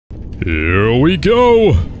Here we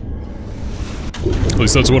go! At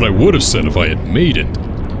least that's what I would have said if I had made it.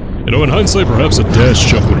 You know, in hindsight, perhaps a dash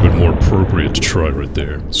jump would have been more appropriate to try right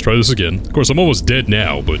there. Let's try this again. Of course, I'm almost dead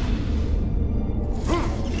now, but...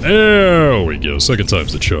 There we go. Second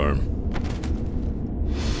time's the charm.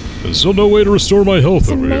 There's still no way to restore my health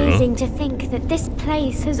over here, huh? It's amazing to think that this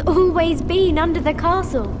place has always been under the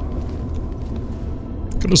castle.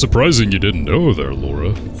 Kinda surprising you didn't know there,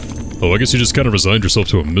 Laura. Oh, I guess you just kind of resigned yourself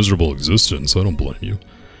to a miserable existence. I don't blame you.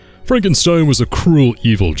 Frankenstein was a cruel,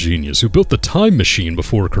 evil genius who built the time machine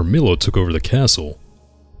before Carmilla took over the castle.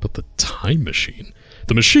 But the time machine?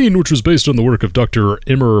 The machine, which was based on the work of Dr.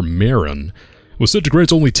 Emmer Marin, was said to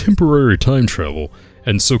grant only temporary time travel,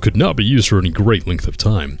 and so could not be used for any great length of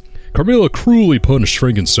time. Carmilla cruelly punished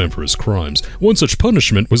Frankenstein for his crimes. One such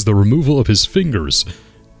punishment was the removal of his fingers,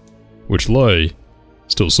 which lie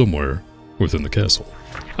still somewhere within the castle.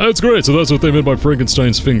 That's great, so that's what they meant by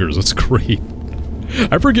Frankenstein's fingers. That's great.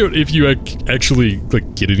 I forget if you actually,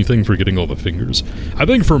 like, get anything for getting all the fingers. I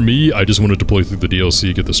think for me, I just wanted to play through the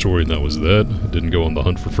DLC, get the story, and that was that. I didn't go on the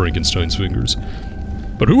hunt for Frankenstein's fingers.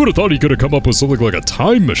 But who would have thought he could have come up with something like a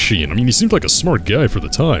time machine? I mean, he seemed like a smart guy for the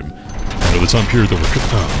time. You know, the time period that we're...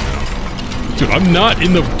 Oh, no. Dude, I'm not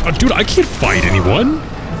in the... dude, I can't fight anyone!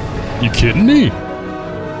 You kidding me?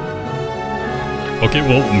 Okay,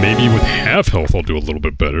 well, maybe with half health I'll do a little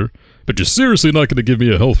bit better. But you're seriously not going to give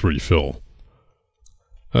me a health refill.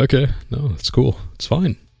 Okay, no, that's cool. It's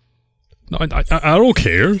fine. No, I don't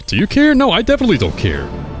care. Do you care? No, I definitely don't care.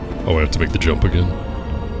 Oh, I have to make the jump again?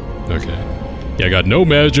 Okay. Yeah, I got no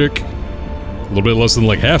magic. A little bit less than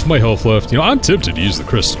like half my health left. You know, I'm tempted to use the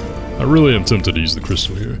crystal. I really am tempted to use the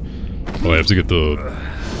crystal here. Oh, I have to get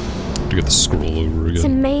the scroll over again. It's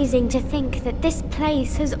amazing to think that this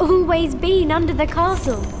place has always been under the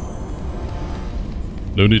castle.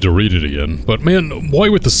 No need to read it again. But man, why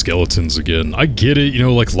with the skeletons again? I get it, you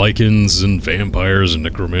know, like lichens and vampires and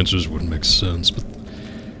necromancers wouldn't make sense, but...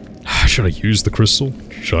 should I use the crystal?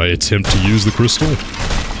 Should I attempt to use the crystal?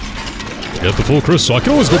 Get the full crystal. I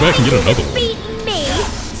can always go back and get another one.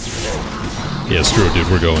 Yeah, screw it, dude.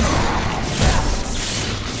 We're going.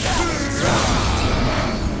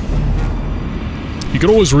 You could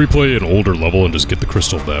always replay an older level and just get the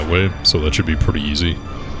crystal that way, so that should be pretty easy.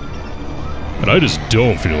 And I just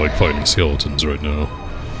don't feel like fighting skeletons right now.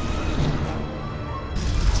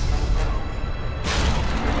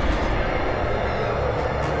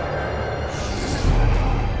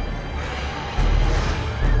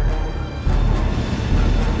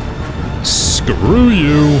 Screw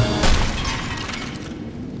you!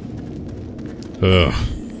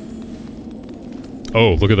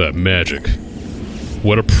 Oh, look at that magic.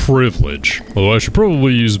 What a privilege. Although I should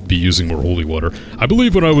probably be using more holy water. I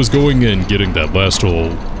believe when I was going and getting that last little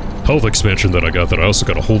health expansion that I got, that I also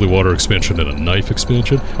got a holy water expansion and a knife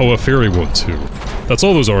expansion. Oh, a fairy one too. That's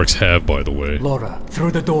all those arcs have, by the way. Laura, through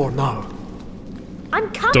the door now. I'm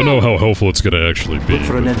coming! Don't know how helpful it's gonna actually be. Look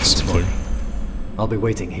for an entrance point. I'll be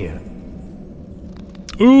waiting here.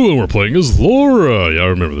 Ooh, and we're playing as Laura! Yeah, I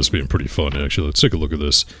remember this being pretty fun, actually. Let's take a look at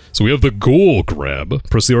this. So we have the goal grab.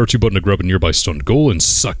 Press the R2 button to grab a nearby stunned goal and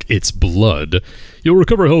suck its blood. You'll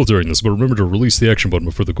recover health during this, but remember to release the action button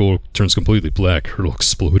before the goal turns completely black, or it'll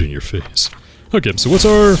explode in your face. Okay, so what's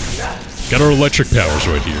our... Got our electric powers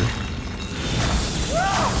right here.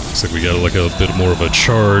 Looks like we got like a bit more of a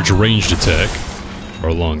charge ranged attack.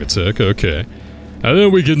 Or long attack, okay. And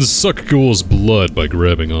then we can suck ghouls' blood by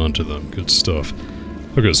grabbing onto them. Good stuff.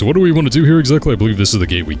 Okay, so what do we want to do here exactly? I believe this is the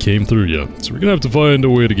gate we came through, yeah. So we're gonna have to find a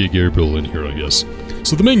way to get Gabriel in here, I guess.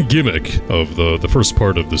 So the main gimmick of the first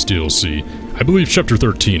part of this DLC, I believe Chapter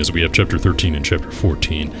 13, as we have Chapter 13 and Chapter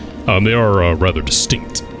 14, they are rather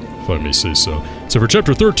distinct, if I may say so. So for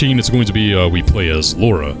Chapter 13, it's going to be we play as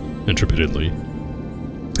Laura, intermittently.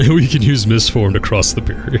 And we can use Mistform to cross the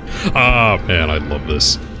barrier. Ah, man, I love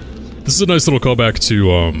this. This is a nice little callback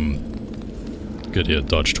to, good, yeah,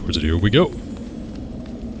 dodge towards it. Here we go.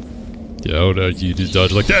 Yeah, you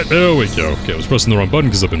dodge like that. There we go. Okay, I was pressing the wrong button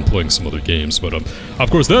because I've been playing some other games, but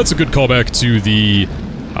of course that's a good callback to the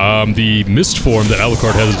mist form that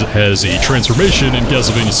Alucard has a transformation in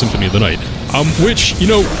Castlevania Symphony of the Night, which, you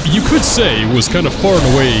know, you could say was kind of far and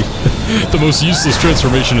away the most useless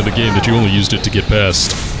transformation in the game, that you only used it to get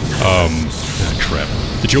past crap.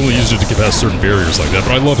 That you only used it to get past certain barriers like that.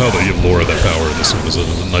 But I love how they give Laura that power, and this one was a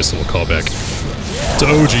nice little callback to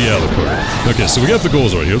OG Alucard. Okay, so we got the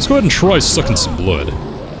goals right here. Let's go ahead and try sucking some blood,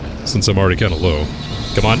 since I'm already kind of low.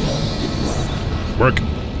 Come on. Work.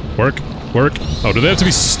 Work. Work. Oh, do they have to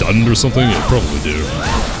be stunned or something? Yeah, probably do.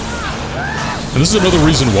 And this is another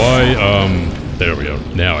reason why, there we go.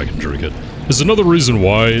 Now I can drink it. There's another reason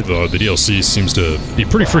why the DLC seems to be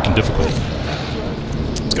pretty freaking difficult.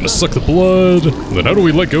 It's gonna suck the blood. Then how do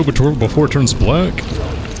we let go before it turns black?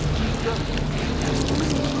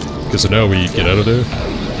 Okay, so now we get out of there.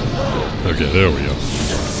 Okay, there we go.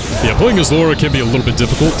 Yeah, playing as Laura can be a little bit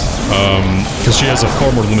difficult, because she has a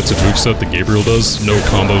far more limited moveset than Gabriel does. No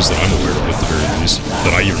combos that I'm aware of, at the very least,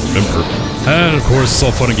 that I even remember. And of course, it's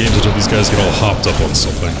all fun and games until these guys get all hopped up on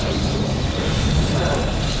something.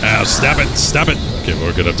 Ah, stab it! Stab it! Okay, well,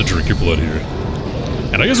 we're gonna have to drink your blood here.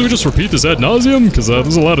 And I guess we just repeat this ad nauseum, because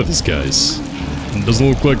there's a lot of these guys. It doesn't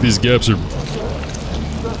look like these gaps are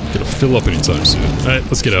gonna fill up anytime soon. Alright,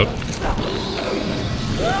 let's get out.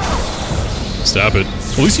 Stop it.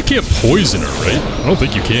 Well, at least you can't poison her, right? I don't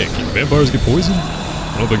think you can. Can vampires get poisoned?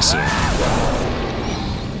 I don't think so.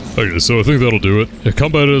 Okay, so I think that'll do it. Yeah,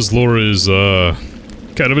 combat as Laura is,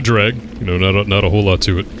 kind of a drag. You know, not a whole lot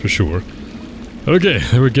to it, for sure. Okay,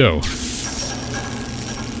 there we go.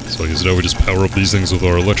 So I guess now we just power up these things with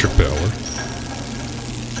our electric power.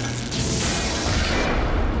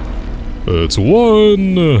 That's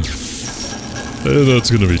 1. And that's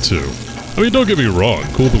gonna be 2. I mean, don't get me wrong,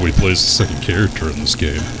 cool that we play as the second character in this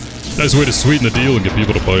game. Nice way to sweeten the deal and get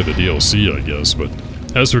people to buy the DLC, I guess, but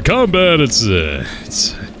as for combat, it's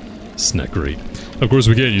not great. Of course,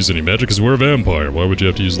 we can't use any magic because we're a vampire. Why would you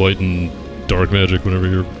have to use light and dark magic whenever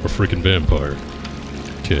you're a freaking vampire?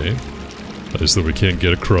 Okay. Nice that we can't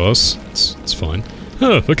get across. It's fine.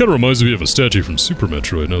 Huh, that kind of reminds me of a statue from Super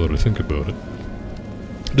Metroid, now that I think about it.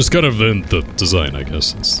 Just kind of in the design, I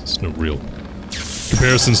guess. It's no real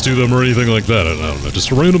comparisons to them or anything like that. I don't know.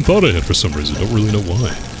 Just a random thought I had for some reason. Don't really know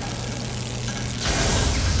why.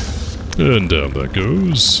 And down that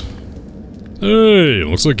goes. Hey,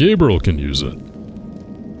 looks like Gabriel can use it.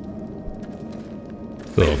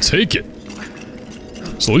 I'll take it.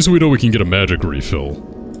 So at least we know we can get a magic refill.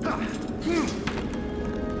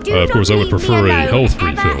 Of course, I would prefer a health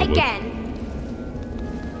refill.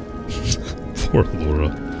 Poor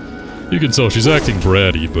Laura. You can tell she's acting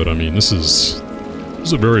bratty, but I mean, this is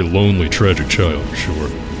a very lonely, tragic child, for sure.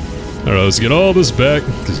 Alright, let's get all this back,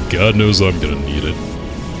 because God knows I'm gonna need it.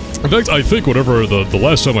 In fact, I think whatever the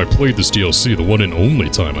last time I played this DLC, the one and only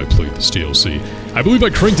time I played this DLC, I believe I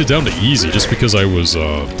cranked it down to easy just because I was,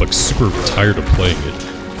 like, super tired of playing it.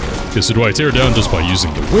 Okay, so do I tear it down just by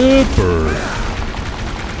using the whip, or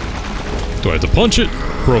do I have to punch it?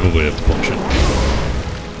 Probably have to punch it.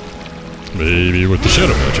 Maybe with the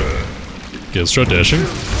shadow magic. Okay, let's try dashing.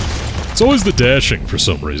 It's always the dashing for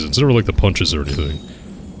some reason. It's never like the punches or anything.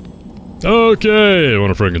 Okay, one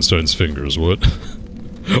of Frankenstein's fingers, what?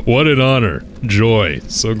 What an honor. Joy.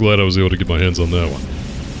 So glad I was able to get my hands on that one.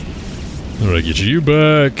 Alright, get you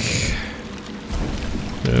back.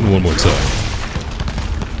 And one more time.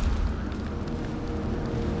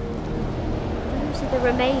 Those are the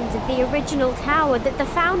remains of the original tower that the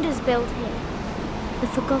Founders built here. The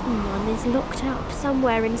Forgotten One is locked up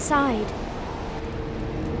somewhere inside.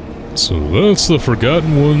 So that's the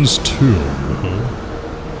Forgotten One's tomb, huh?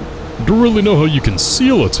 Don't really know how you can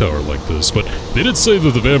seal a tower like this, but they did say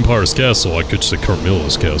that the vampire's castle, I could say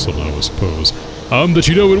Carmilla's castle now, I suppose, that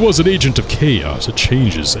you know it was an agent of chaos. It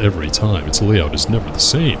changes every time. Its layout is never the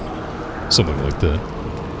same. Something like that.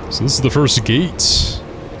 So this is the first gate.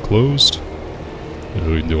 Closed. And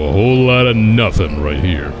we can do a whole lot of nothing right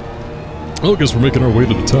here. Well, I guess we're making our way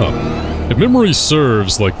to the top. If memory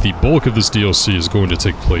serves, like, the bulk of this DLC is going to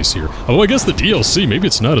take place here. Although I guess the DLC, maybe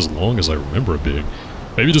it's not as long as I remember it being.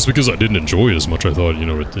 Maybe just because I didn't enjoy it as much, I thought, you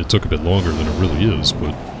know, it took a bit longer than it really is,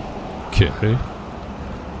 but... Okay.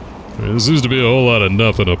 There seems to be a whole lot of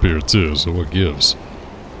nothing up here, too, so what gives?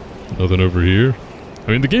 Nothing over here?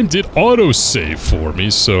 I mean, the game did auto-save for me,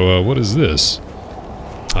 so, what is this?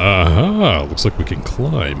 Aha! Looks like we can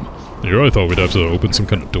climb. Here I thought we'd have to open some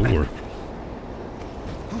kind of door.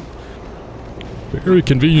 Very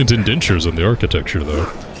convenient indentures on the architecture,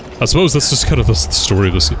 though. I suppose that's just kind of the story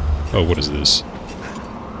of this... Oh, what is this?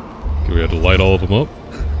 Okay, we had to light all of them up.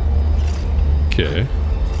 Okay.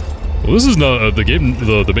 Well, this is not... the game...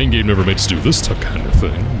 The main game never made us do this kind of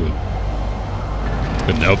thing, but...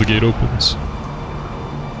 And now the gate opens.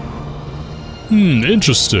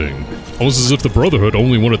 Interesting. Almost as if the Brotherhood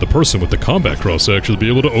only wanted the person with the combat cross to actually be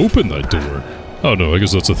able to open that door. Oh no, I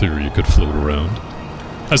guess that's a theory you could float around.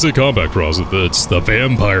 I say combat cross, it's the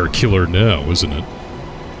vampire killer now, isn't it?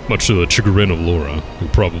 Much to the chagrin of Laura, who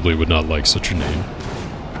probably would not like such a name.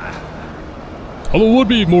 Although it would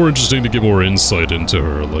be more interesting to get more insight into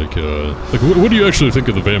her, like what do you actually think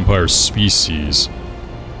of the vampire species?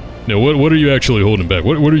 Now, what are you actually holding back?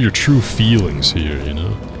 What are your true feelings here, you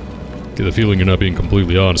know? Get the feeling you're not being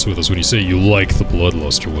completely honest with us when you say you like the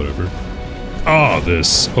bloodlust or whatever. Ah,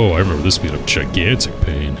 this. Oh, I remember this being a gigantic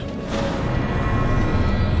pain.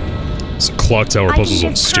 It's a clock tower puzzles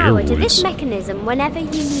on I can give power to this steroids. mechanism whenever you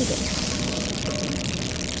need it.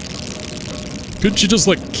 Couldn't you just,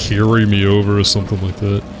 like, carry me over or something like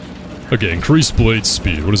that? Okay, increased blade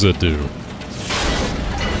speed. What does that do?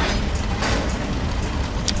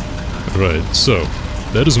 Alright, so,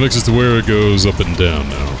 that just makes it to where it goes up and down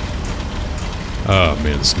now. Ah,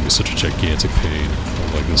 man, this is gonna be such a gigantic pain. I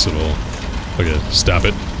don't like this at all. Okay, stop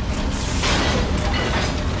it.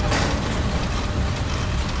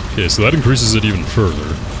 Okay, so that increases it even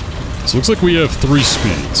further. So it looks like we have 3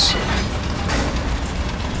 speeds.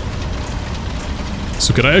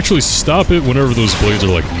 So can I actually stop it whenever those blades are,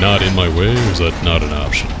 like, not in my way, or is that not an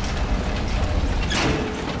option?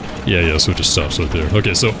 Yeah, so it just stops right there.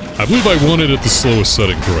 Okay, so I believe I want it at the slowest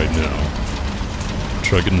setting for right now.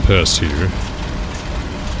 Try getting past here.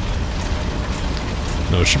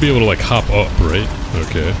 No, it should be able to, like, hop up, right?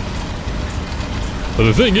 Okay. But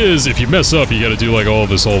the thing is, if you mess up, you gotta do, like, all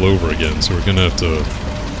this all over again, so we're gonna have to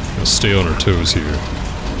stay on our toes here.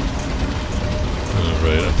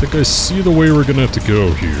 Alright, I think I see the way we're gonna have to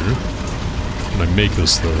go here. Can I make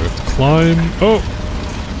this, though? I have to climb... Oh!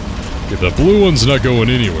 Yeah, that blue one's not going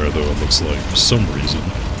anywhere, though, it looks like, for some reason.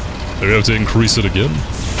 Do we have to increase it again?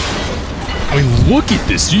 I mean, look at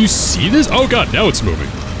this! Do you see this? Oh god, now it's moving!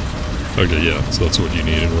 Okay, yeah, so that's what you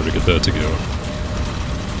need in order to get that to go.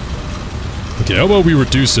 Okay, how about we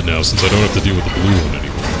reduce it now, since I don't have to deal with the blue one anymore.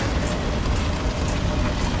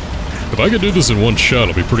 If I could do this in one shot,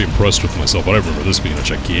 I'll be pretty impressed with myself, but I remember this being a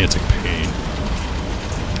gigantic pain.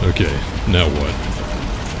 Okay, now what?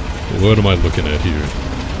 What am I looking at here?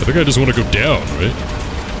 I think I just want to go down, right?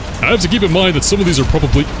 I have to keep in mind that some of these are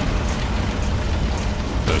probably...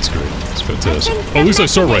 That's great. That's fantastic. Oh, at least I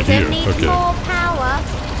start right here. Okay. More power.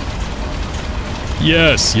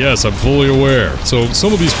 Yes, I'm fully aware. So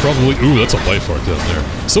some of these probably... Ooh, that's a life arc down there.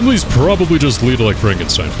 Some of these probably just lead to, like,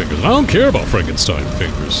 Frankenstein fingers. And I don't care about Frankenstein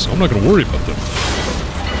fingers, so I'm not going to worry about them.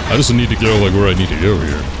 I just need to go, like, where I need to go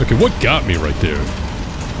here. Okay, what got me right there?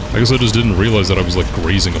 I guess I just didn't realize that I was, like,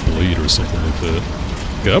 grazing a blade or something like that.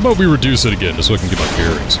 Okay, how about we reduce it again, just so I can get my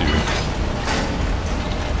bearings here.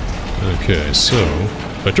 Okay, so...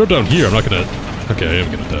 If I drop down here, I'm not gonna... Okay, I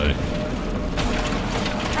am gonna die.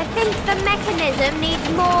 I think the mechanism needs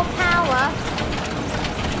more power.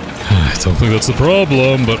 I don't think that's the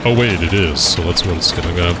problem, but... Oh wait, it is, so that's what it's gonna...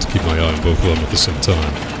 I'm gonna have to keep my eye on both of them at the same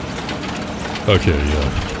time. Okay,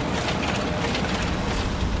 yeah.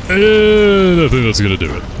 And I think that's gonna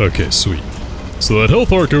do it. Okay, sweet. So that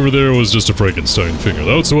health arc over there was just a Frankenstein finger.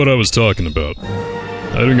 That's what I was talking about.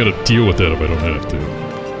 I don't gotta deal with that if I don't have to.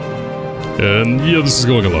 And yeah, this is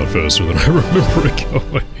going a lot faster than I remember it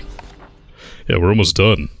going. Yeah, we're almost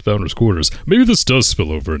done. Founder's Quarters. Maybe this does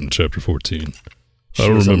spill over into Chapter 14. I don't She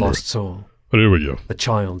was remember. a lost soul. But here we go. A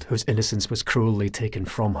child whose innocence was cruelly taken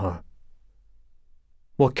from her.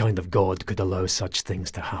 What kind of god could allow such things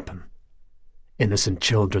to happen? Innocent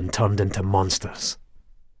children turned into monsters.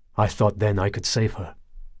 I thought then I could save her.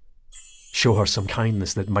 Show her some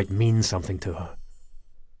kindness that might mean something to her.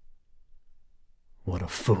 What a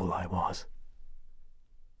fool I was.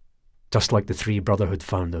 Just like the 3 Brotherhood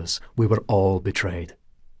Founders, we were all betrayed.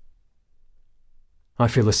 I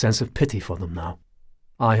feel a sense of pity for them now.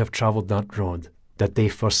 I have travelled that road that they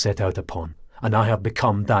first set out upon, and I have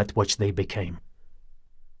become that which they became.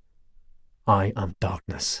 I am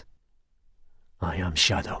darkness. I am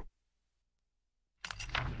shadow.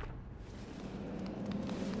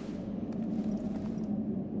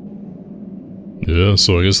 Yeah,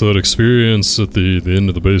 so I guess that experience at the end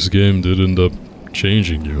of the base game did end up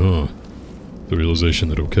changing you, huh? The realization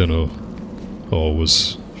that it kind of all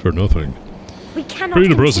was for nothing. We cannot Pretty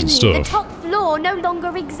continue. depressing stuff. The top floor no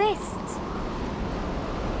longer exists.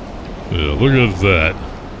 Yeah, look at that.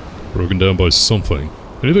 Broken down by something.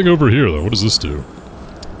 Anything over here, though? What does this do?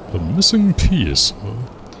 A missing piece. Huh?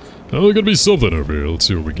 Oh, there could be something over here. Let's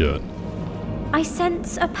see what we got. I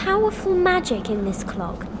sense a powerful magic in this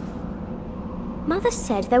clock. Mother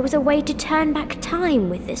said there was a way to turn back time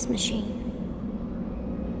with this machine.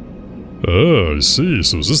 Oh, I see.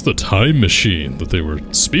 So is this the time machine that they were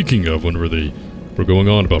speaking of whenever they were going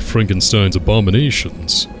on about Frankenstein's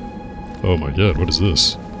abominations? Oh my god, what is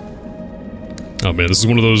this? Oh man, this is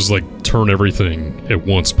one of those, like, turn everything at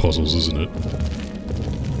once puzzles, isn't it?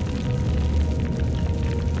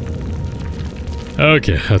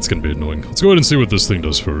 Okay, that's gonna be annoying. Let's go ahead and see what this thing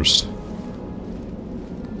does first.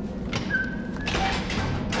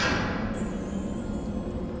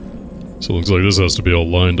 So it looks like this has to be all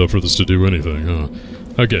lined up for this to do anything, huh?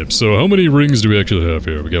 Okay, so how many rings do we actually have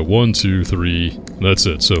here? We got 1, 2, 3, that's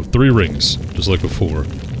it. So 3 rings, just like before.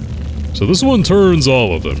 So this one turns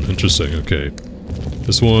all of them. Interesting, okay.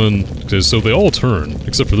 This one, okay, so they all turn,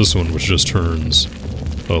 except for this one, which just turns,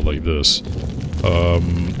 like this.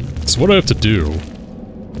 So what I have to do,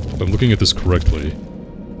 if I'm looking at this correctly,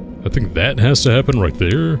 I think that has to happen right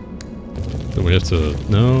there. Then we have to,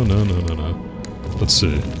 no. Let's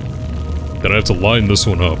see. Then I have to line this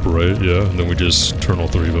one up, right? Yeah, and then we just turn all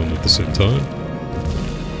 3 of them at the same time.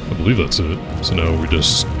 I believe that's it. So now we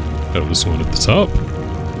just have this one at the top.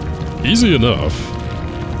 Easy enough.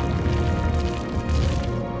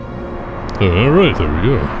 Alright, there we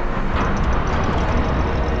go.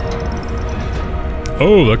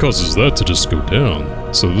 Oh, that causes that to just go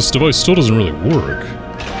down. So this device still doesn't really work.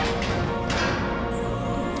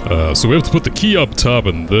 So we have to put the key up top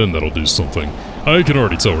and then that'll do something. I can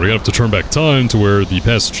already tell we're gonna have to turn back time to where the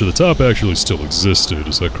passage to the top actually still existed,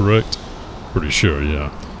 is that correct? Pretty sure, yeah.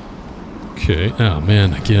 Okay, oh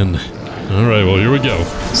man, again. Alright, well here we go.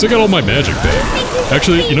 So I got all my magic back.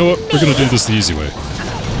 Actually, you know what? We're gonna do this the easy way.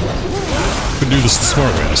 We're gonna do this the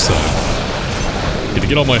smart way this time. Gonna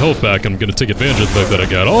get all my health back, and I'm gonna take advantage of the fact that I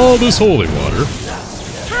got all this holy water.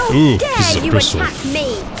 Ooh, this is a crystal.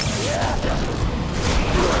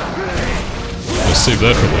 I'll save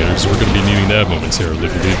that for later, because we're gonna be needing that momentarily,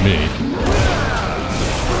 believe me.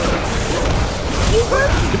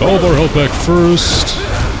 Get all of our health back first.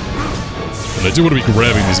 And I do want to be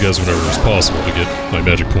grabbing these guys whenever it's possible to get my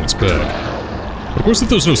magic points back. Of course, if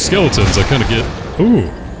there's no skeletons, I kind of get...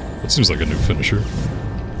 Ooh, that seems like a new finisher.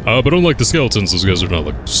 But unlike the skeletons, those guys are not,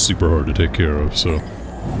 like, super hard to take care of, so...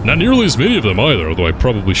 Not nearly as many of them either, although I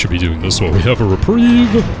probably should be doing this while we have a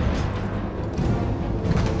reprieve.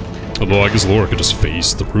 Although I guess Laura could just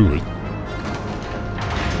phase through it.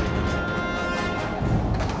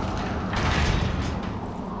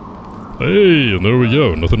 Hey, and there we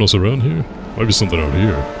go. Nothing else around here? Might be something out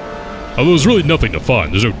here. Although there's really nothing to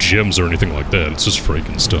find. There's no gems or anything like that. It's just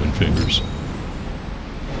Frankenstein fingers.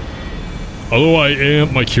 Although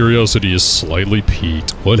my curiosity is slightly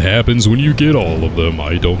piqued. What happens when you get all of them?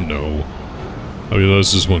 I don't know. I mean,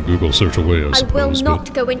 that's just one Google search away, I suppose. I will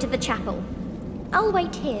not go into the chapel. I'll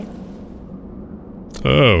wait here.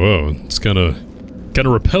 Oh, wow. It's kinda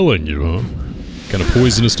repelling you, huh? Kinda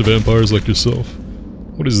poisonous to vampires like yourself.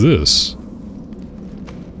 What is this?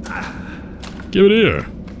 Give it here.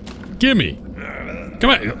 Gimme. Come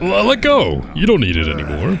on, let go. You don't need it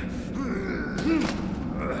anymore.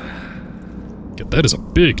 That is a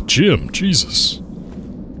big gym, Jesus.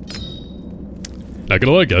 Not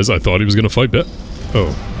gonna lie, guys, I thought he was gonna fight back.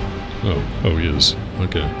 Oh, he is.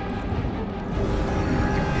 Okay.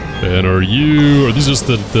 And are these just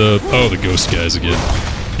the ghost guys again?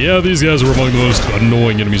 Yeah, these guys are among the most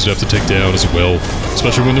annoying enemies to have to take down as well.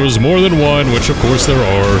 Especially when there's more than one, which of course there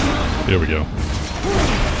are. There we go.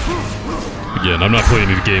 Again, I'm not playing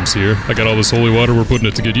any games here. I got all this holy water, we're putting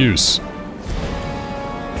it to good use.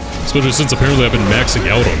 Especially since apparently I've been maxing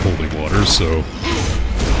out on holy water, so...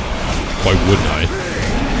 Why wouldn't I?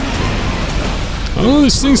 Oh,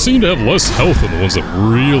 these things seem to have less health than the ones that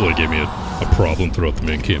really gave me a problem throughout the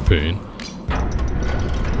main campaign.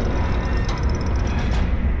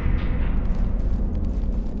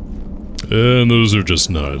 And those are just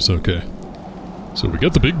knives, okay. So we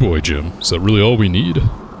got the big boy gym. Is that really all we need?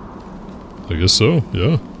 I guess so,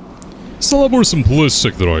 yeah. It's a lot more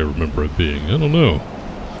simplistic than I remember it being, I don't know.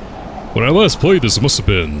 When I last played this, it must have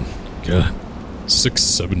been, God,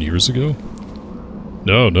 6-7 years ago?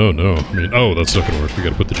 No. I mean, oh, that's not gonna work. We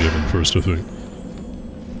gotta put the gym in first, I think.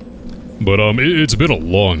 But, it's been a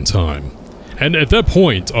long time. And at that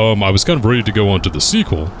point, I was kind of ready to go on to the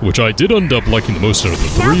sequel, which I did end up liking the most out of the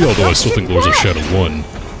 3, although I still think Lords of Shadow 1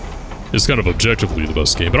 is kind of objectively the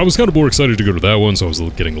best game. But I was kind of more excited to go to that one, so I was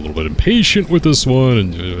getting a little bit impatient with this one,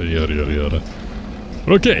 and yada yada yada.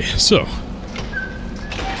 Okay, so...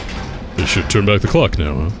 They should turn back the clock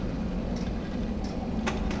now, huh?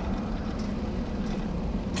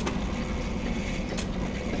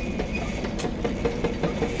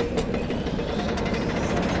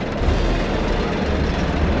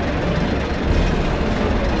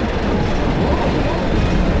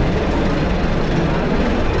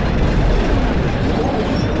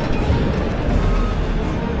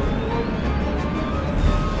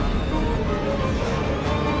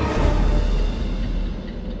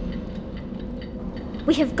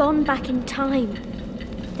 We have gone back in time.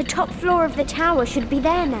 The top floor of the tower should be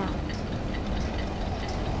there now.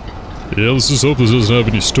 Yeah, let's just hope this doesn't have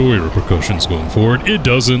any story repercussions going forward. It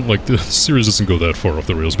doesn't, like, the series doesn't go that far off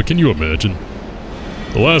the rails, but can you imagine?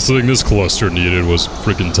 The last thing this cluster needed was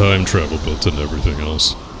freaking time travel built into everything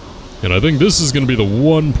else. And I think this is going to be the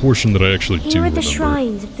one portion that I actually do Here are remember. the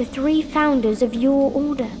shrines of the 3 founders of your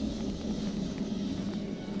order.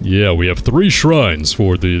 Yeah, we have 3 shrines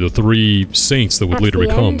for the 3 saints that would later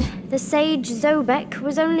become. The sage Zobek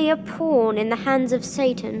was only a pawn in the hands of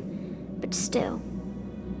Satan, but still.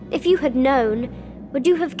 If you had known, would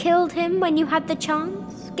you have killed him when you had the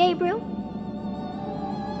chance, Gabriel?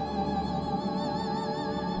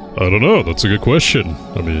 I don't know, that's a good question.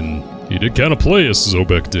 I mean, he did kind of play as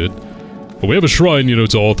Zobek did. But we have a shrine, you know,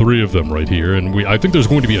 to all 3 of them right here, and I think there's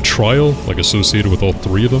going to be a trial, like, associated with all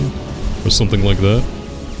 3 of them, or something like that.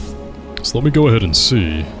 So let me go ahead and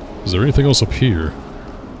see. Is there anything else up here?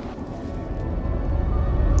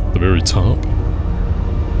 The very top?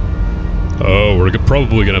 Oh, we're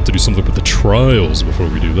probably gonna have to do something with the trials before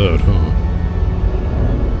we do that, huh?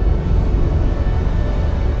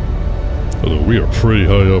 Although we are pretty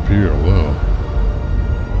high up here, wow.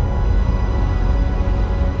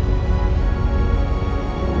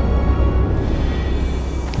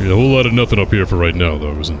 Yeah, a whole lot of nothing up here for right now,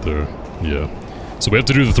 though, isn't there? Yeah. So we have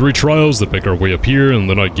to do the 3 trials that make our way up here, and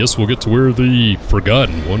then I guess we'll get to where the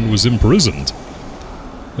Forgotten One was imprisoned.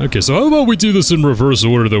 Okay, so how about we do this in reverse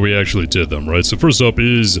order that we actually did them, right? So first up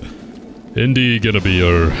is Indy gonna be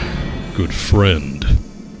our good friend,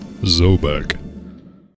 Zobek.